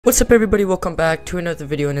What's up everybody, welcome back to another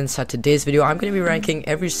video, and inside today's video I'm going to be ranking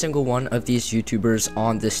every single one of these YouTubers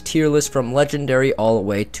on this tier list from legendary all the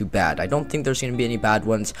way to bad. I don't think there's going to be any bad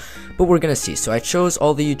ones, but we're going to see. So I chose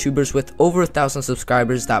all the YouTubers with over 1,000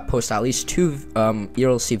 subscribers that post at least 2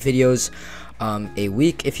 ERLC videos a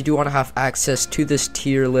week. If you do want to have access to this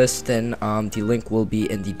tier list, then the link will be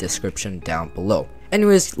in the description down below.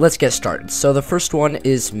 Anyways, let's get started. So the first one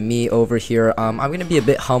is me over here. I'm gonna be a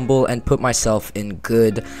bit humble and put myself in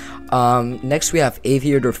good. Next we have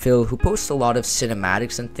Aviator Phil, who posts a lot of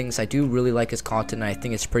cinematics and things. I do really like his content, and I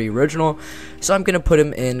think it's pretty original, so I'm gonna put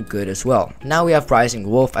him in good as well. Now we have Rising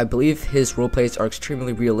Wolf. I believe his roleplays are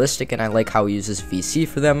extremely realistic, and I like how he uses VC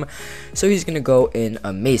for them, so he's gonna go in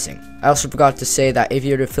amazing. I also forgot to say that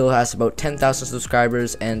Aviator Phil has about 10,000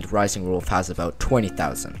 subscribers and Rising Wolf has about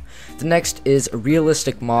 20,000. The next is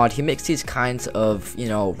Realistic Mod. He makes these kinds of, you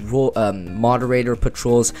know, moderator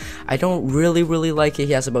patrols. I don't really like it.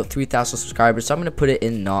 He has about 3,000 subscribers, so I'm gonna put it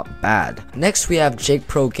in not bad. Next we have Jake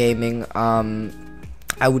Pro Gaming.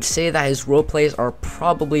 I would say that his roleplays are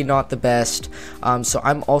probably not the best, so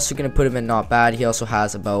I'm also going to put him in not bad. He also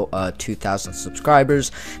has about 2,000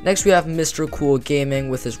 subscribers. Next we have Mr. Cool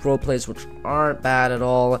Gaming with his roleplays, which aren't bad at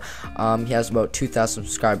all. He has about 2,000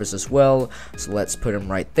 subscribers as well, so let's put him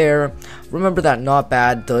right there. Remember that not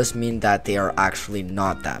bad does mean that they are actually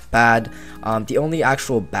not that bad. The only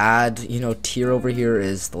actual bad, you know, tier over here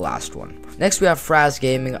is the last one. Next we have Fraz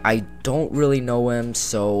Gaming. I don't really know him,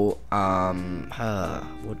 so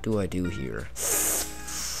what do I do here?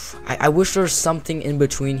 I wish there was something in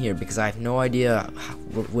between here, because I have no idea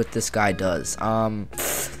what this guy does. I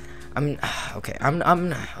mean, okay,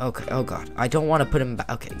 I'm okay. Oh god, I don't want to put him back.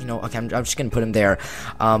 Okay, you know, okay, I'm just gonna put him there.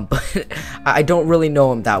 But I don't really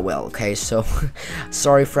know him that well. Okay, so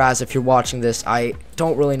sorry, Fraz, if you're watching this. I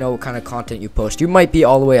don't really know what kind of content you post. You might be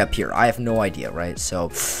all the way up here. I have no idea, right? So,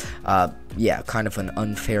 yeah, kind of an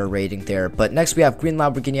unfair rating there. But next we have Green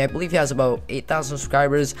Lamborghini. I believe he has about 8,000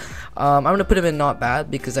 subscribers. I'm gonna put him in not bad,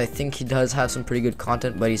 because I think he does have some pretty good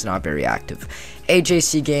content, but he's not very active.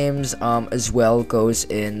 AJC Games as well goes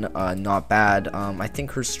in not bad. I think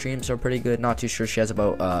her streams are pretty good. Not too sure. She has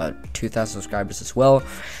about 2,000 subscribers as well.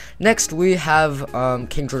 Next we have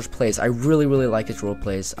King George Plays. I really like his role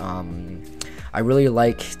plays. I really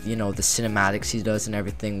like, you know, the cinematics he does and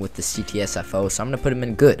everything with the CTSFO, so I'm gonna put him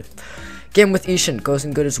in good. Game with Ishan goes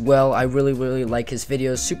in good as well. I really like his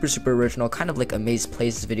videos. Super original, kind of like Amaze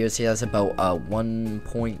Plays videos. He has about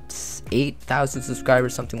 1.8 thousand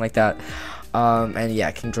subscribers, something like that. And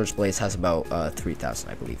yeah, King George Plays has about 3,000,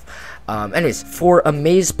 I believe. Anyways, for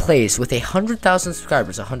Amaze Plays with 100,000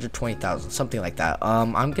 subscribers, 120,000, something like that.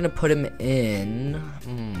 I'm gonna put him in.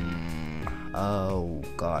 Oh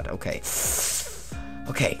god, okay.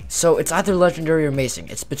 Okay, so it's either legendary or amazing.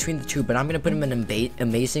 It's between the two, but I'm gonna put him in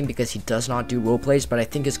amazing because he does not do roleplays, but I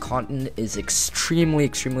think his content is extremely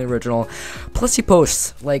original. Plus he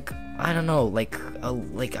posts, like, I don't know, like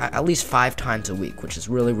at least 5 times a week, which is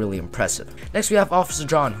really impressive. Next we have Officer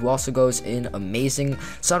John, who also goes in amazing.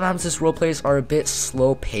 Sometimes his roleplays are a bit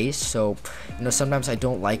slow paced, so, you know, sometimes I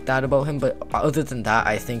don't like that about him, but other than that,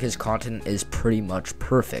 I think his content is pretty much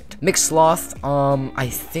perfect. Mixed Sloth, I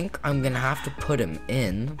think I'm gonna have to put him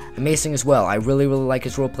in amazing as well. I really like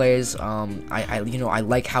his roleplays. You know, I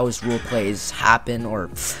like how his roleplays happen, or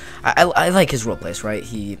I like his roleplays, right?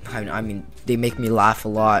 I mean, they make me laugh a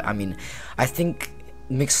lot. I mean, I think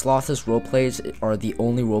Mixed Sloth's roleplays are the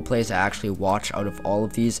only roleplays I actually watch out of all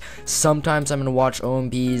of these. Sometimes I'm gonna watch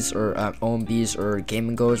OMBs or Game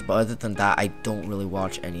and Goes, but other than that, I don't really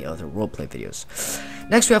watch any other roleplay videos.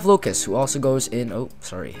 Next we have Locust, who also goes in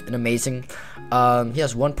in amazing. He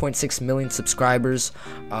has 1.6 million subscribers,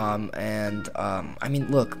 I mean,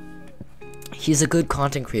 look, he's a good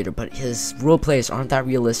content creator, but his roleplays aren't that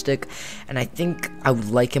realistic, and I think I would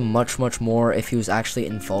like him much more if he was actually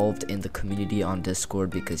involved in the community on Discord,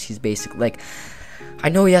 because he's basically, like, I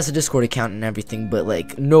know he has a Discord account and everything, but,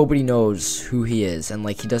 like, nobody knows who he is, and,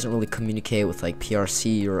 like, he doesn't really communicate with, like,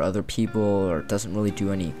 PRC or other people, or doesn't really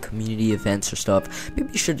do any community events or stuff.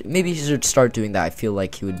 Maybe he should start doing that. I feel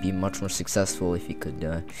like he would be much more successful if he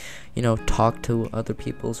could, you know, talk to other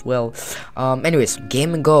people as well. Anyways,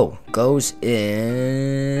 Game and Go goes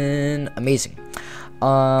in amazing.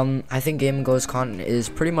 I think Game and Go's content is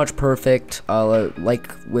pretty much perfect, like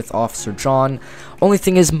with Officer John. Only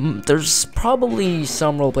thing is, there's probably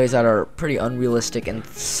some roleplays that are pretty unrealistic, and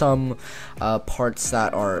some parts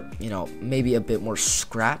that are, you know, maybe a bit more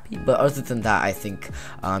scrappy. But other than that, I think,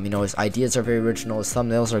 you know, his ideas are very original, his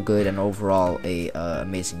thumbnails are good, and overall a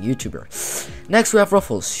amazing YouTuber. Next, we have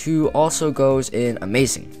Ruffles, who also goes in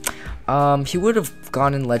amazing. He would have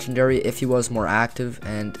gone in legendary if he was more active,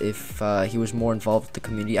 and if he was more involved with the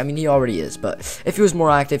community. I mean, he already is, but if he was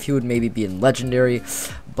more active, he would maybe be in legendary.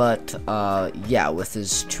 But yeah, with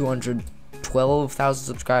his 212,000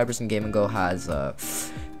 subscribers, and Game & Go has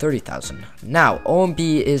 30,000. Now, OMB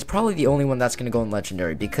is probably the only one that's going to go in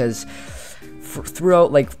legendary, because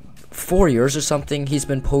throughout like 4 years or something, he's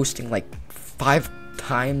been posting like 5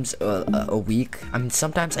 times a week. I mean,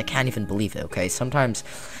 sometimes I can't even believe it, okay? Sometimes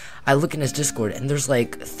I look in his Discord and there's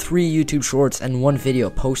like 3 YouTube shorts and 1 video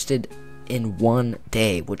posted in 1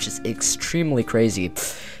 day, which is extremely crazy.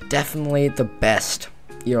 Definitely the best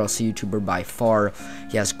ERLC YouTuber by far.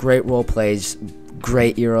 He has great role plays,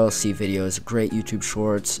 great ERLC videos, great YouTube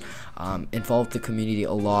shorts, involved the community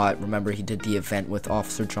a lot. Remember, he did the event with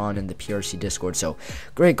Officer John in the PRC Discord, so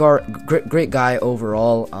great guy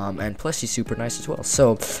overall, and plus he's super nice as well.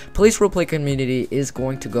 So police roleplay community is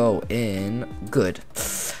going to go in good.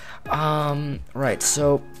 Right,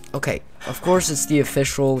 so okay, of course it's the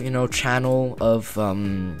official, you know, channel of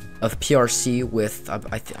PRC with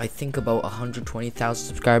I think about 120,000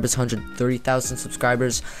 subscribers, 130,000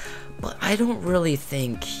 subscribers, but I don't really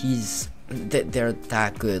think they're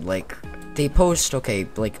that good. Like, they post, okay,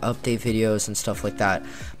 like update videos and stuff like that,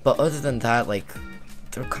 but other than that, like,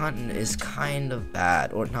 their content is kind of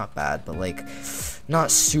bad, or not bad, but like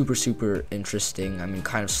not super interesting. I mean,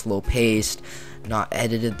 kind of slow paced, not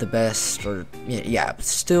edited the best, or yeah, but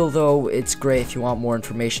still though, it's great if you want more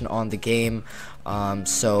information on the game.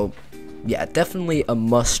 So yeah, definitely a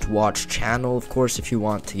must-watch channel, of course, if you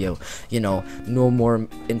want to, you know more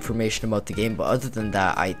information about the game. But other than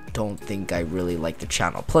that, I don't think I really like the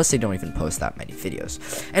channel. Plus, they don't even post that many videos.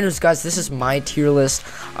 Anyways, guys, this is my tier list.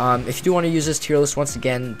 If you do want to use this tier list once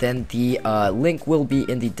again, then the link will be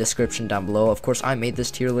in the description down below. Of course, I made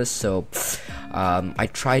this tier list, so I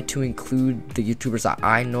tried to include the YouTubers that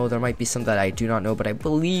I know. There might be some that I do not know, but I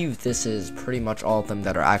believe this is pretty much all of them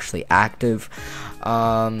that are actually active.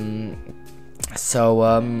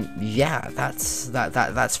 So yeah, that's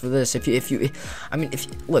for this. If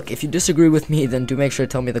you disagree with me, then do make sure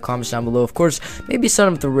to tell me in the comments down below. Of course, maybe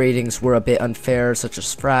some of the ratings were a bit unfair, such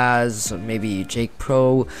as Fraz, or maybe Jake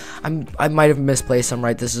Pro. I might have misplaced some,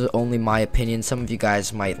 right? This is only my opinion. Some of you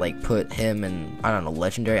guys might like put him in, I don't know,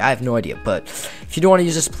 legendary. I have no idea. But if you don't want to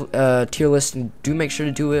use this tier list, do make sure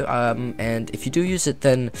to do it. And if you do use it,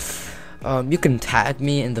 then you can tag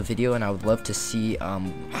me in the video, and I would love to see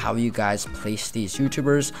how you guys place these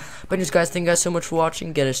YouTubers. But anyways, guys, thank you guys so much for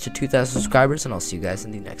watching. Get us to 2,000 subscribers, and I'll see you guys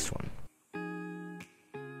in the next one.